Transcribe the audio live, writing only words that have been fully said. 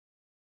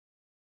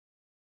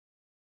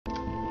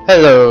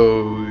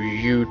Hello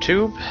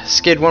YouTube,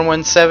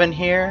 SKID117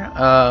 here.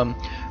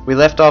 We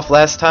left off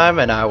last time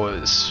and I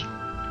was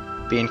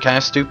being kind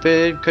of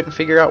stupid, couldn't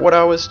figure out what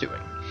I was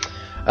doing.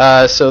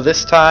 So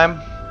this time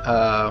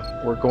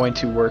we're going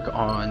to work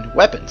on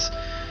weapons.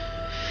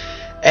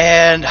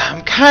 And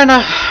I'm kind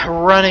of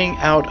running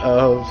out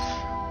of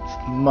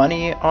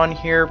money on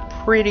here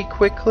pretty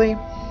quickly.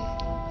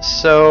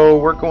 So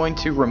we're going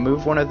to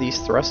remove one of these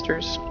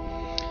thrusters.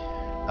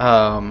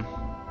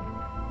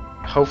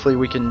 Hopefully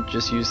we can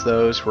just use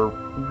those. We're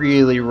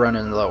really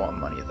running low on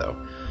money though.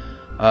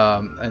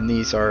 And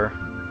these are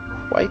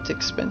quite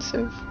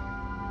expensive.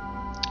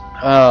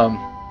 But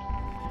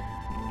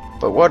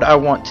what I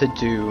want to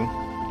do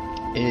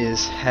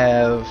is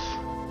have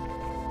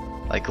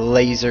like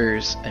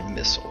lasers and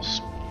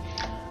missiles.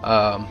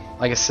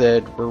 Like I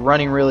said, we're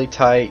running really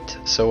tight,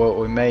 so what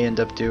we may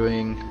end up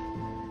doing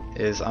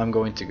is I'm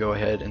going to go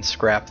ahead and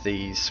scrap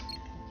these,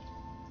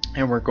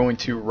 and we're going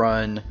to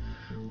run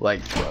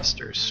light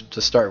thrusters.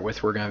 To start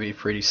with, we're going to be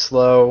pretty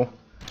slow,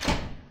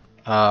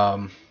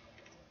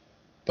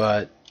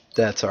 but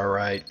that's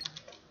alright.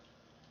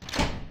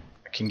 I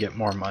can get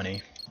more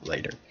money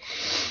later.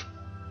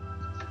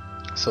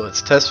 So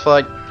let's test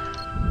flight.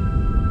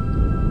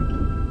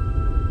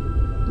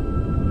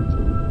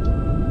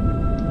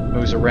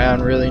 Moves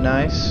around really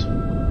nice.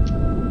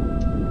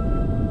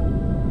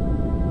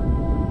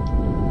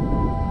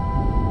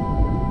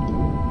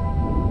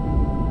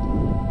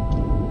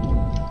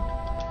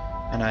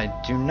 And I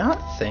do not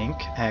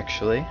think,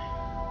 actually,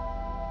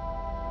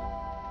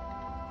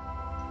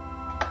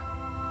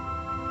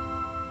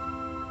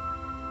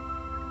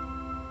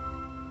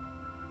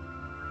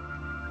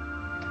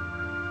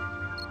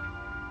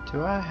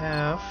 do I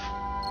have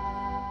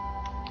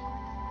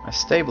my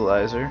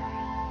stabilizer?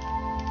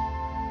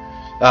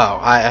 Oh,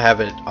 I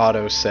have it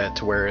auto set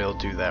to where it'll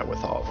do that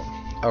with all of them.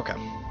 Okay.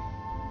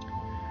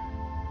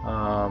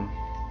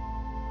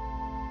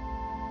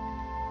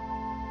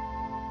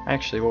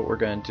 Actually, what we're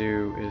going to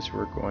do is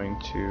we're going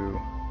to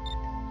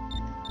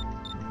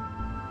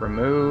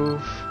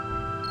remove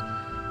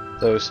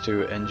those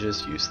two and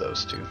just use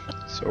those two.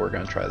 So we're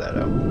going to try that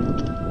out.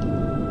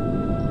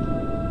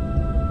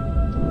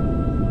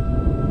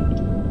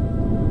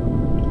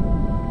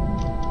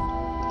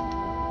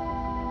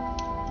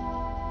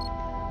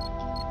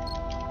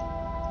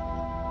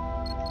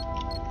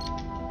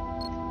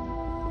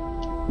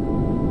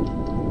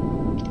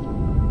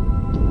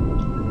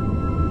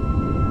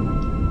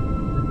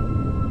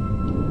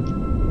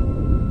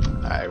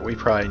 We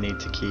probably need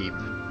to keep.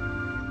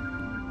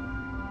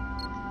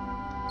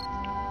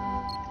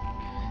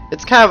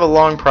 It's kind of a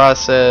long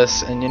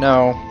process, and you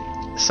know,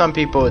 some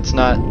people it's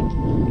not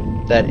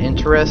that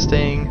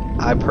interesting.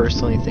 I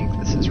personally think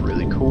this is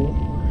really cool,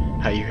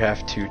 how you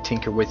have to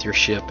tinker with your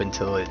ship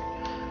until it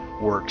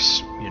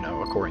works, you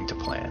know, according to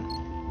plan.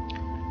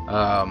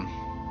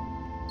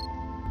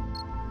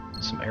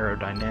 Some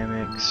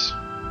aerodynamics.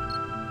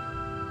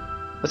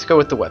 Let's go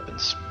with the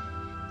weapons.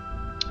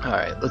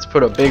 Alright, let's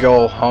put a big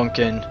ol'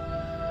 honkin'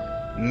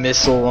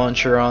 missile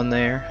launcher on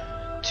there.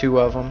 2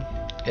 of them.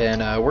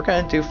 And we're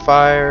going to do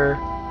fire.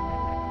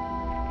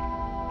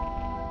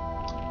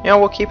 You know,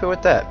 we'll keep it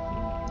with that.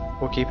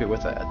 We'll keep it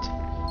with that.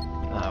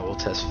 We'll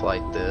test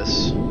flight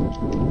this.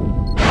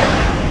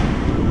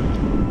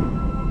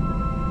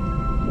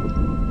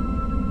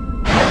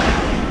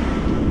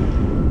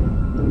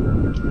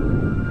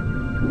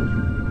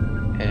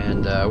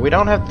 And we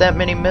don't have that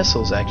many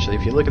missiles actually.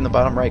 If you look in the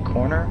bottom right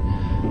corner,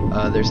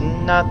 there's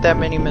not that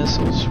many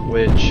missiles,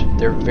 which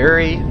they're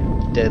very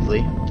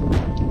deadly.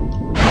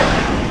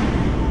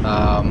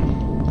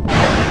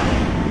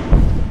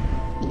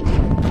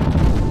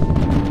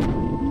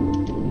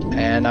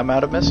 And I'm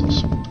out of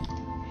missiles.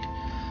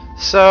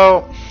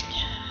 So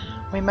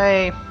we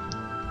may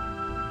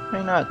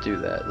not do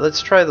that.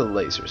 Let's try the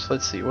lasers.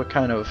 Let's see what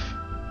kind of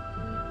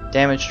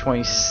damage.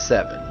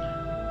 27.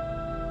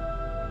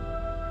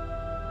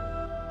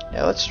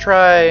 Yeah, let's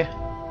try.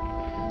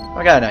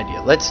 I got an idea.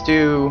 Let's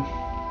do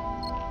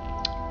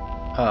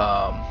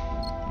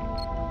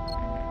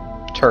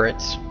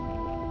turrets.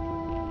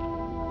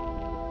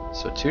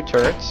 So 2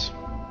 turrets.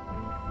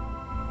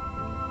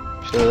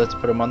 So let's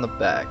put them on the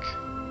back.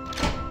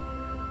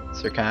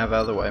 So they're kind of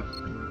out of the way.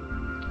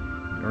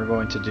 And we're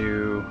going to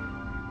do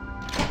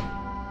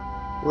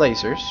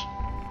lasers.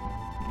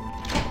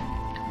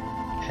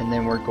 And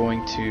then we're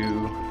going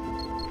to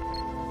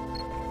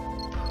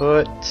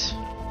put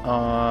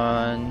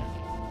on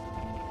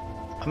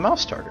a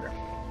mouse targeter.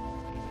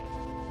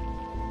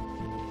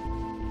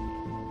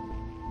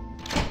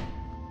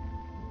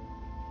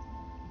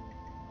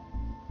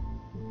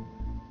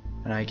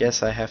 And I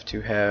guess I have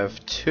to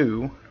have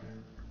 2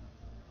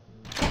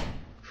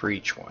 for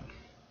each one.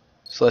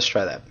 So let's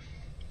try that.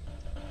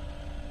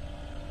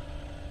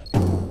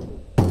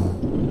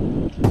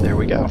 There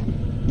we go.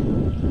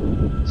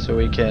 So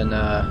we can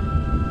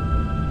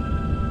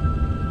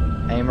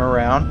aim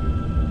around.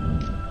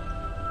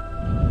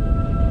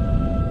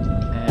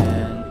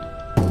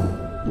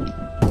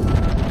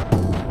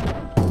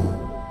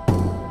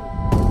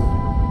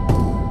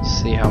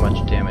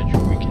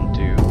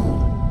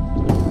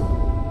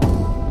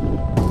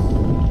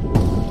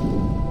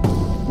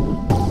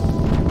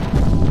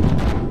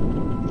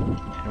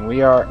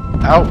 we are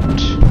out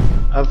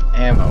of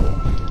ammo.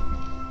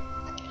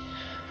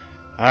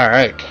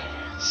 Alright,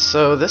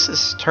 so this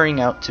is turning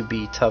out to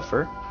be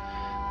tougher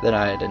than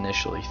I had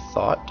initially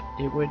thought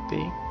it would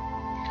be.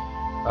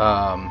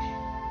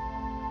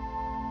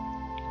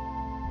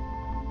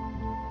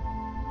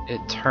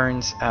 It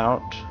turns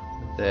out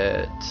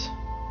that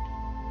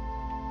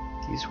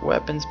these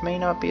weapons may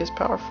not be as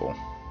powerful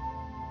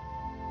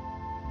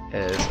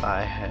as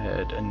I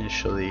had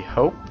initially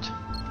hoped.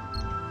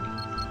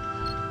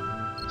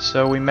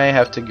 So we may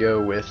have to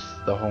go with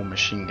the whole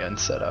machine gun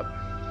setup.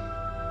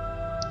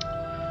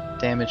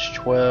 Damage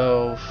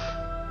 12,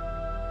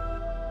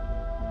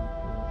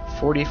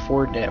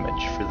 44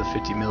 damage for the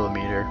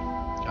 50mm.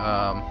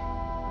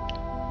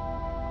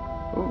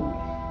 Ooh.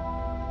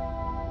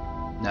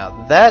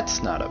 Now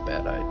that's not a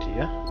bad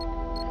idea.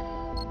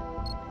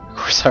 Of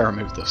course I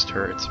removed those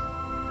turrets.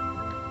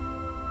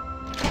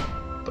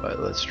 But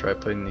let's try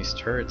putting these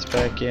turrets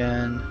back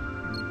in.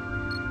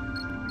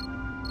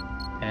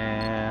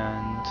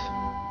 And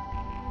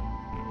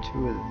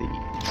 2 of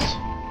these.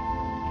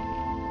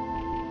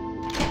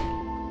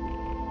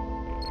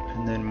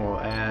 And then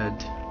we'll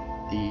add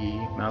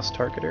the mouse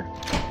targeter.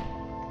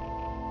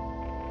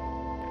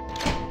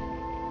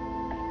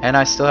 And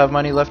I still have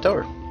money left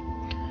over.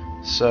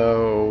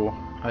 So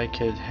I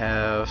could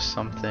have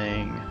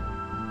something.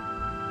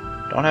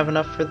 Don't have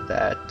enough for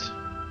that.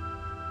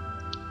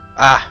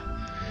 Ah!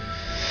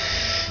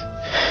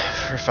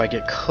 Or if I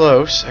get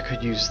close, I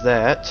could use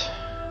that.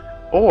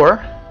 Or,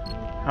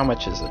 how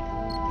much is a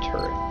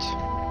turret?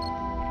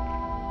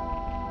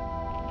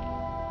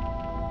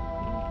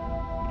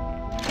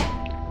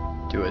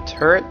 Do a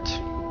turret.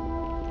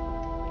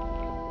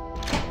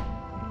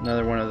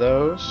 Another one of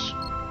those.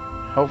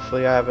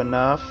 Hopefully I have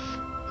enough.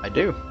 I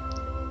do.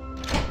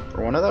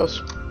 For one of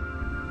those.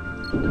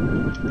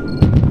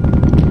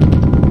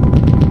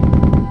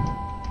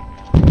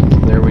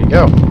 There we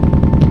go.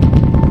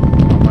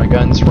 All my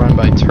guns run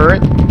by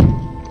turret.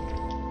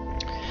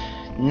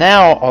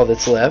 Now all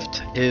that's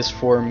left is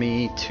for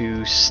me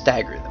to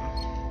stagger them.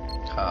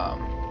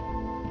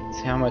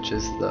 See how much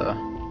is the...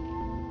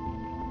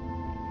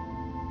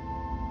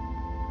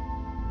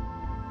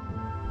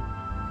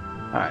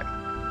 Alright.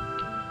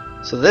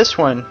 So this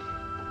one,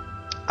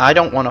 I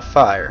don't want to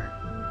fire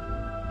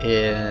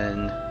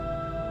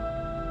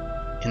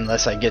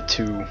unless I get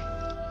to,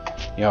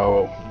 you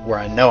know, where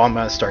I know I'm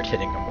going to start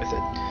hitting them with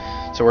it.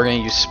 So we're going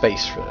to use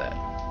space for that.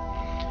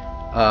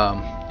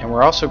 And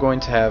we're also going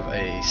to have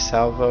a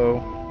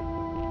salvo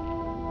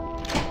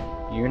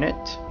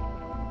unit,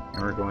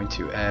 and we're going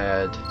to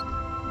add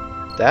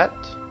that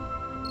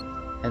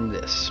and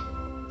this.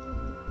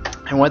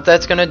 And what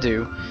that's going to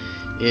do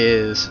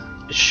is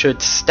it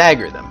should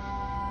stagger them.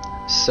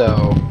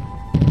 So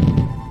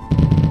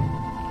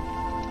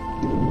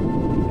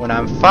when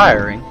I'm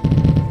firing,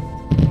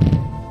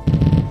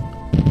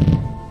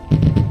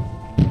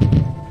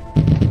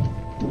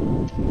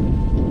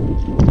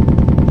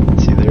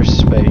 see, there's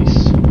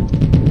space.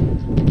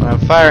 When I'm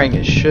firing,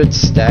 it should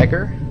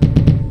stagger.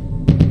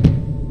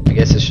 I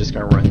guess it's just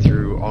going to run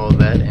through all of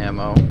that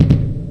ammo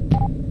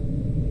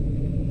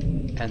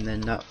and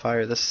then not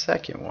fire the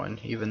second one,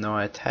 even though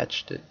I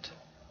attached it.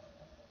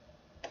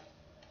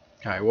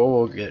 Alright, well,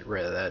 we'll get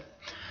rid of that.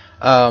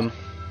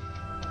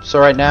 So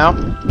right now,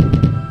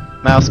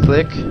 mouse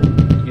click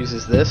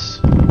uses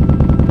this,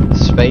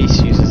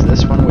 space uses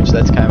this one, which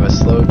that's kind of a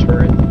slow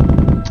turret.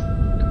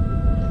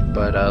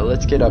 But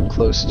let's get up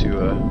close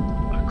to a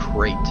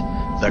crate,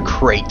 the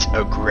crate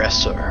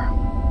aggressor.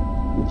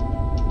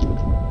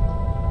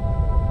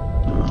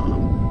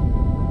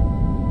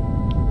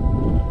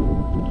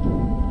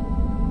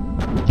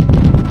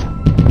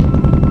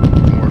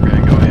 We're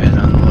gonna go ahead and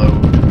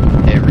unload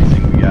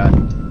everything we got.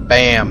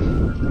 Bam!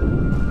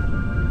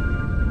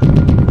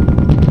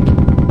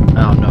 I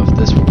don't know if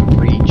this will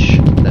reach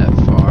that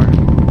far.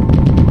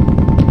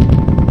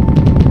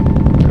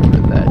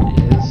 Wherever that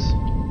is.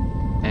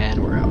 And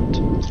we're out.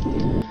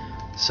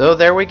 So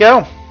there we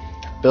go.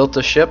 Built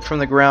a ship from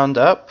the ground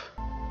up.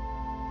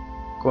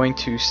 Going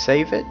to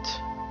save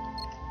it.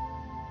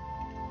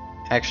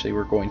 Actually,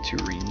 we're going to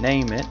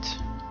rename it.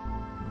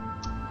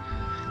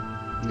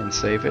 And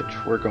save it.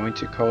 We're going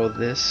to call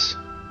this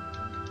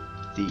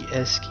the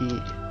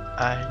SKID.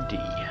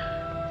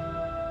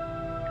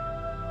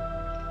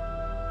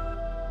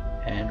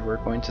 And we're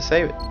going to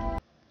save it.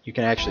 You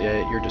can actually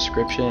edit your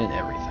description and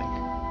everything.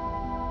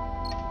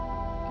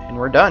 And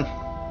we're done.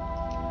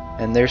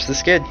 And there's the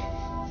skid.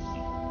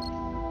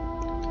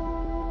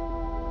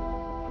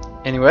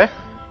 Anyway,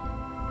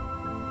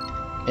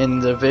 in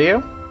the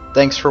video,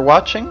 thanks for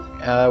watching.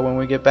 When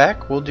we get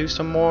back, we'll do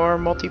some more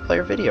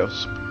multiplayer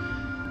videos.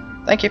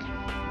 Thank you.